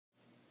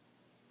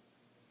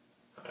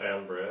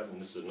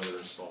this is another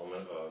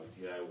installment of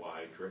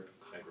DIY Drip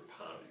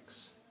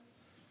Hydroponics.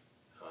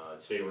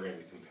 Today we're going to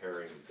be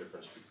comparing the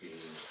difference between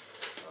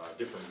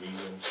different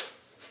mediums.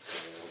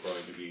 And we're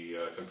going to be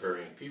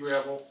comparing pea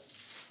gravel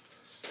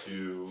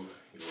to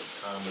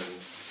common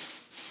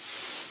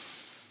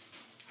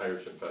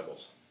Hydroton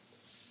pebbles.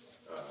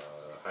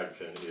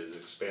 Hydroton is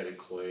expanded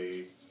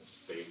clay,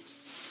 it's baked,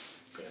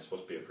 and it's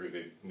supposed to be a pretty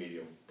good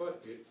medium,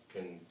 but it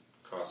can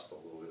cost a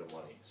little bit of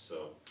money.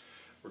 So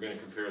we're going to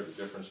compare the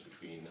difference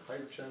between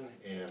Hydroton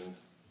and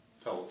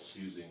pellets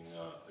using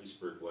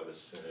Iceberg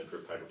Lettuce and a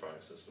Drip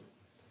Hydroponic System.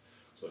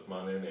 So come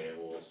on in and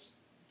we'll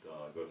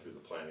go through the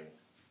planting.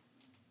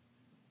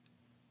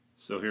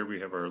 So here we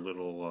have our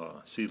little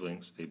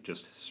seedlings. They've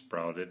just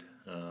sprouted.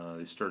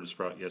 They started to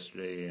sprout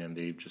yesterday and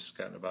they've just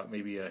gotten about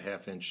maybe a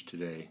 ½ inch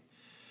today.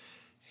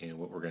 And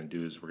what we're going to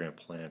do is we're going to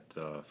plant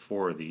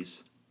 4 of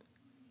these.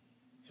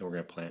 And we're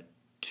going to plant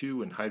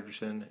 2 in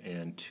Hydroton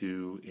and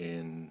 2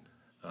 in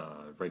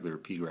regular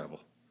pea gravel.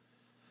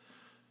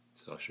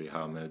 So I'll show you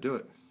how I'm going to do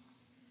it.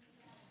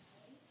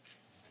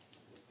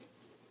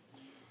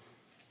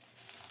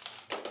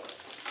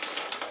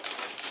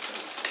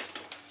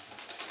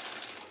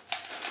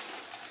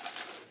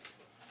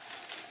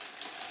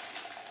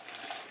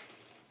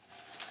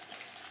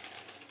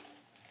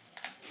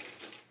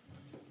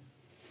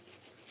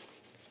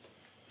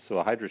 So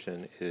a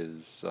Hydroton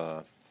is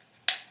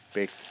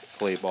baked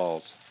clay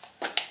balls,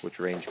 which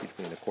range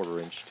between a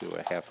 ¼ inch to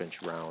a ½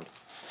 inch round,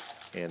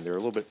 and they're a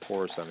little bit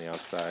porous on the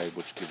outside,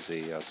 which gives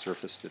a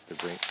surface that the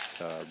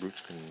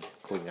roots can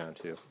cling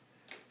onto.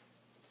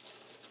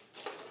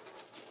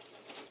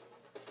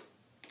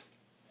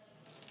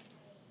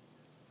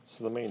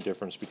 So the main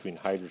difference between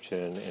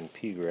Hydroton and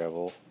pea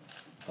gravel,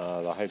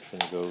 the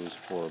Hydroton goes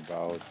for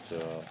about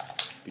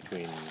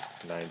between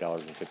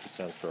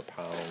 $9.50 for a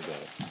pound to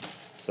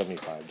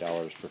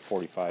 $75 for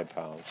 45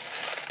 pounds,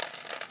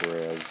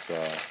 whereas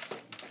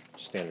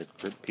standard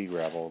pea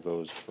gravel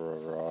goes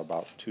for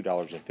about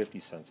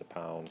 $2.50 a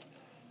pound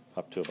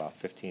up to about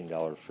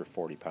 $15 for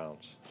 40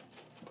 pounds.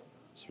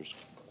 So there's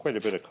quite a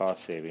bit of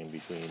cost saving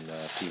between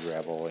pea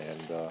gravel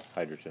and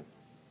Hydroton.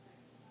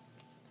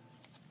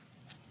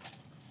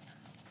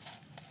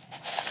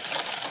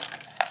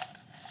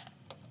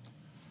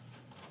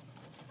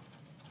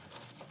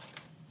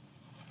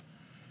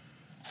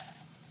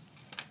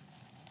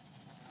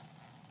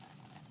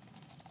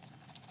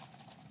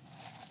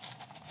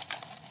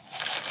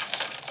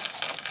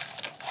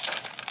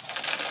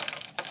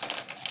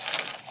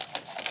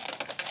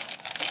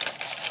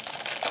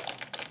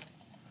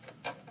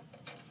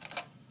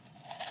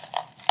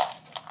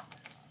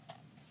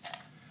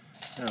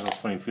 I have a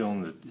funny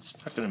feeling that it's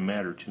not going to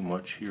matter too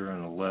much here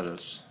on the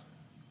lettuce,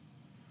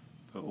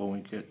 but when we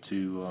get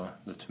to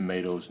the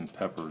tomatoes and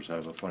peppers, I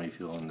have a funny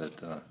feeling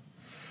that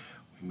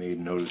we may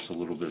notice a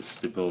little bit of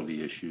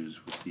stability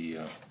issues with the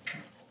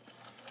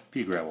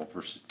pea gravel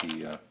versus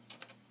the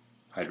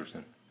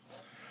Hydroton.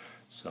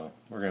 So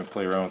we're going to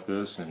play around with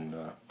this and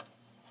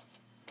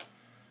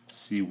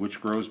see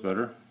which grows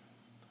better,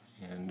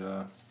 and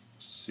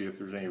see if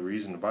there's any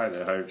reason to buy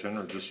that Hydroton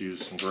or just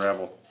use some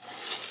gravel.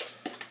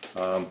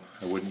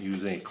 I wouldn't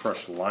use any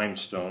crushed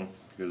limestone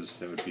because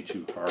that would be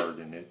too hard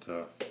and it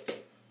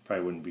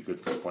probably wouldn't be good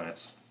for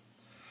plants.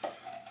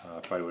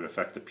 Probably would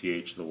affect the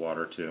pH of the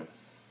water too.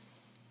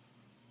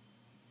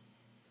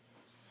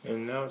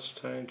 And now it's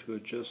time to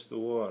adjust the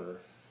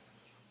water.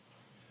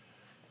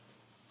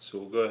 So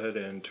we'll go ahead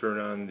and turn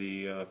on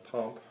the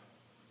pump.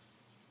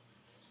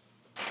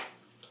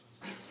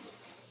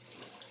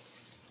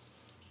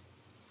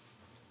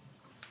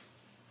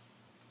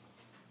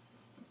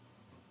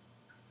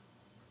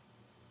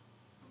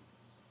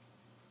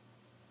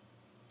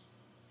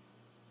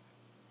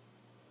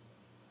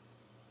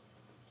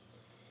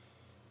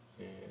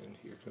 And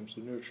here comes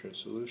the nutrient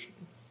solution.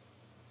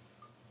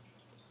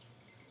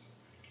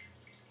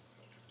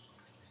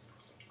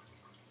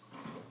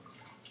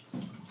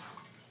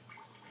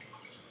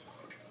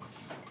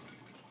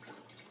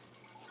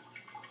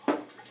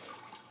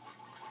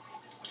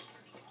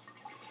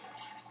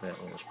 That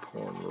one was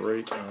pouring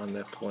right on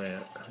that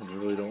plant. I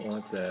really don't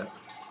want that.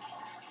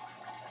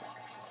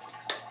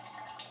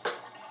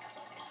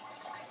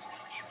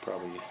 Should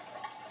probably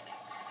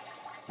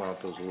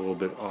mount those a little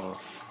bit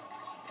off.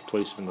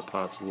 Place them in the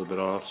pots a little bit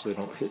off so they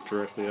don't hit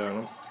directly on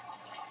them.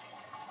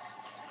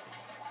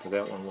 But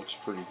that one looks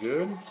pretty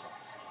good. And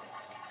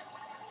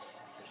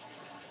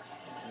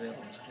that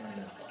one's going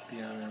to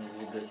be on there a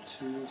little bit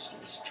too, so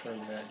let's turn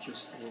that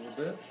just a little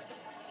bit.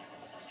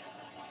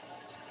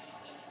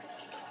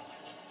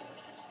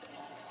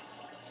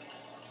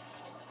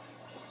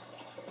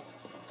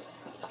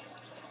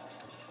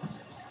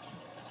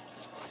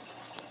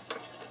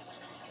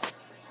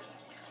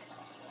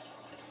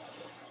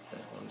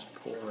 That one's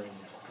pouring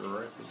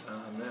directly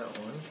on that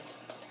one.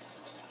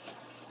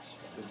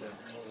 Give that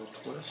a little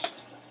twist.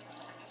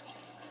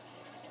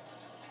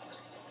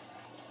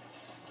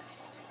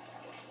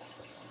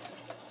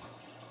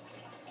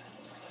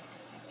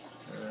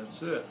 And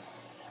that's it.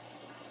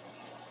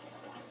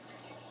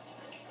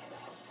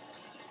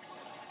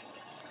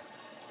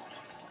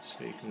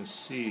 So you can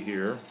see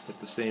here at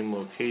the same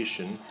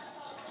location,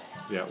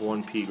 we got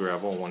one pea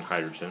gravel and one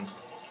Hydroton.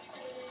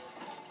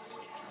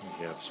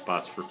 We have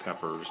spots for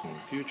peppers in the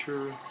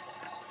future.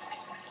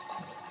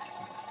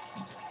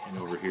 And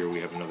over here we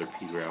have another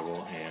pea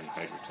gravel and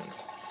Hydroton.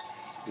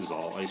 This is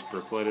all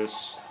Iceberg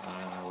Lettuce.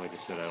 Like I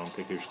said, I don't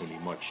think there's going to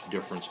be much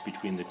difference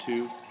between the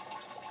two.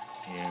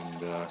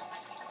 And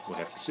we'll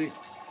have to see.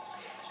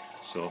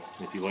 So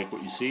if you like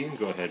what you see,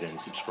 go ahead and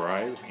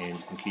subscribe, and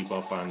you can keep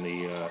up on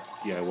the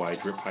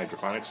DIY Drip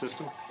Hydroponic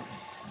System.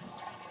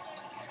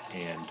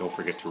 And don't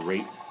forget to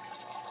rate.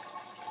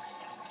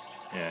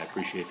 And I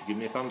appreciate if you give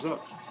me a thumbs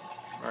up.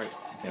 Alright,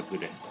 have a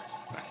good day.